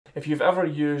If you've ever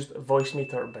used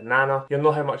Voicemeeter Banana, you'll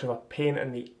know how much of a pain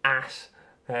in the ass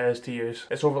it is to use.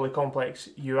 It's overly complex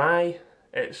UI,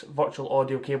 it's virtual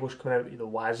audio cables coming out the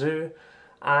wazoo,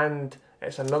 and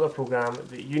it's another program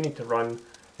that you need to run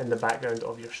in the background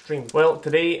of your stream. Well,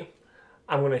 today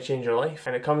I'm going to change your life,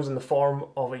 and it comes in the form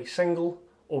of a single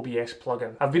OBS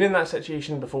plugin. I've been in that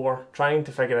situation before, trying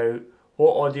to figure out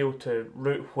what audio to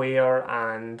route where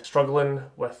and struggling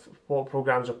with what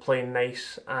programs are playing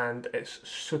nice, and it's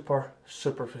super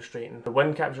frustrating. The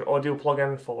Wind Capture Audio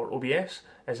plugin for OBS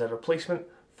is a replacement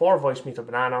for Voicemeeter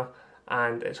Banana,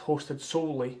 and it's hosted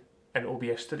solely in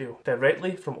OBS Studio.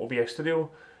 Directly from OBS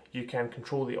Studio you can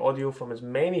control the audio from as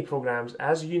many programs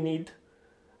as you need,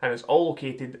 and it's all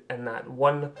located in that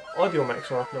one audio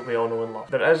mixer that we all know and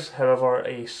love. There is, however,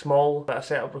 a small bit of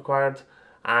setup required,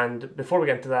 and before we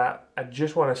get into that, I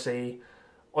just want to say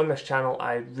on this channel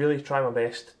I really try my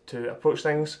best to approach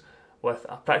things with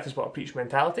a practice what I preach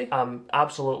mentality. I'm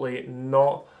absolutely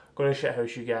not going to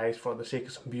shithouse you guys for the sake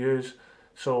of some views,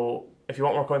 so if you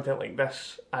want more content like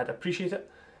this, I'd appreciate it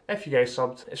if you guys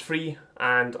subbed. It's free,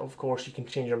 and of course you can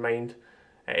change your mind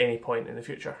at any point in the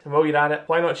future. And while you're at it,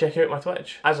 why not check out my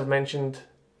Twitch? As I've mentioned,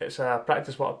 it's a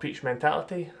practice what I preach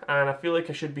mentality, and I feel like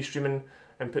I should be streaming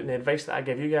and putting the advice that I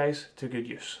give you guys to good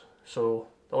use. So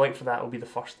the link for that will be the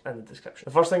first in the description.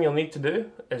 The first thing you'll need to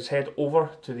do is head over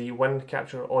to the Wind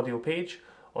Capture Audio page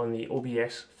on the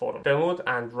OBS forum. Download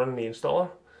and run the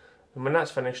installer, and when that's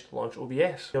finished, launch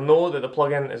OBS. You'll know that the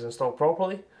plugin is installed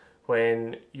properly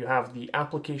when you have the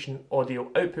application audio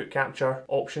output capture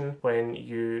option when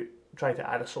you try to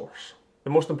add a source. The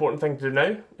most important thing to do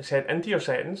now is head into your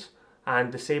settings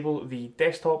and disable the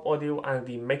desktop audio and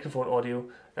the microphone audio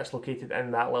that's located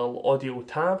in that little audio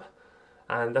tab,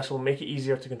 and this will make it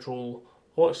easier to control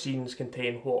what scenes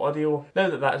contain what audio. Now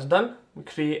that that's done, we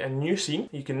create a new scene.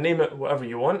 You can name it whatever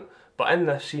you want, but in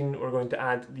this scene we're going to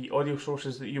add the audio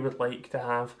sources that you would like to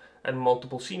have in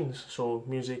multiple scenes, so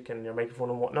music and your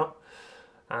microphone and whatnot.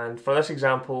 And for this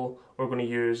example, we're going to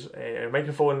use a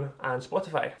microphone and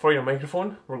Spotify. For your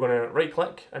microphone, we're going to right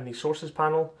click in the sources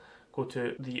panel, go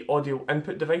to the audio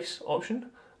input device option,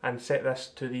 and set this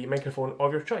to the microphone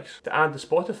of your choice. To add the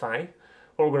Spotify,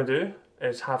 what we're going to do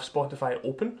is have Spotify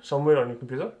open somewhere on your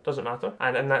computer, doesn't matter,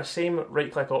 and in that same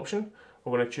right click option,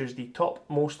 we're going to choose the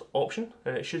topmost option,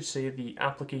 and it should say the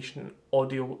application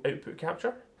audio output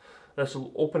capture. This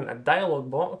will open a dialog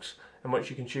box in which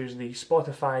you can choose the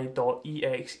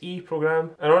Spotify.exe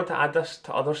program. In order to add this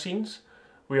to other scenes,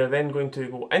 we are then going to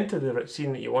go into the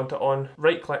scene that you want it on,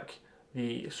 right click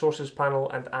the sources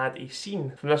panel and add a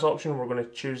scene. From this option we're going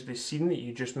to choose the scene that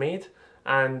you just made,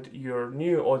 and your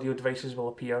new audio devices will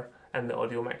appear in the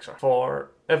audio mixer.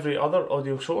 For every other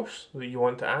audio source that you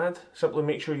want to add, simply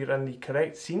make sure you're in the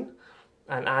correct scene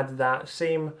and add that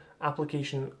same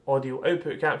application audio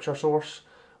output capture source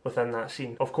within that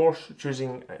scene. Of course,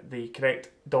 choosing the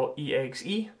correct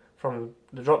 .exe from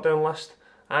the drop down list,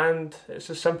 and it's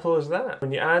as simple as that.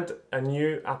 When you add a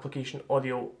new application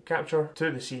audio capture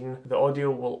to the scene, the audio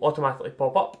will automatically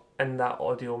pop up in that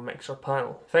audio mixer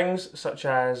panel. Things such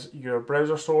as your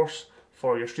browser source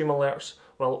for your stream alerts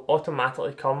will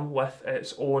automatically come with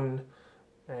its own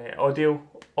audio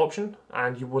option,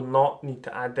 and you will not need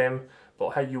to add them,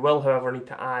 but how you will however need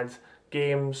to add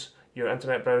games, your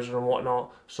internet browser and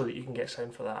whatnot, so that you can get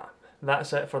sound for that.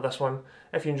 That's it for this one.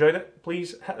 If you enjoyed it,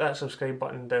 please hit that subscribe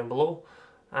button down below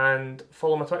and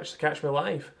follow my Twitch to catch me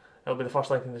live. It'll be the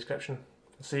first link in the description.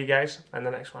 I'll see you guys in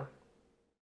the next one.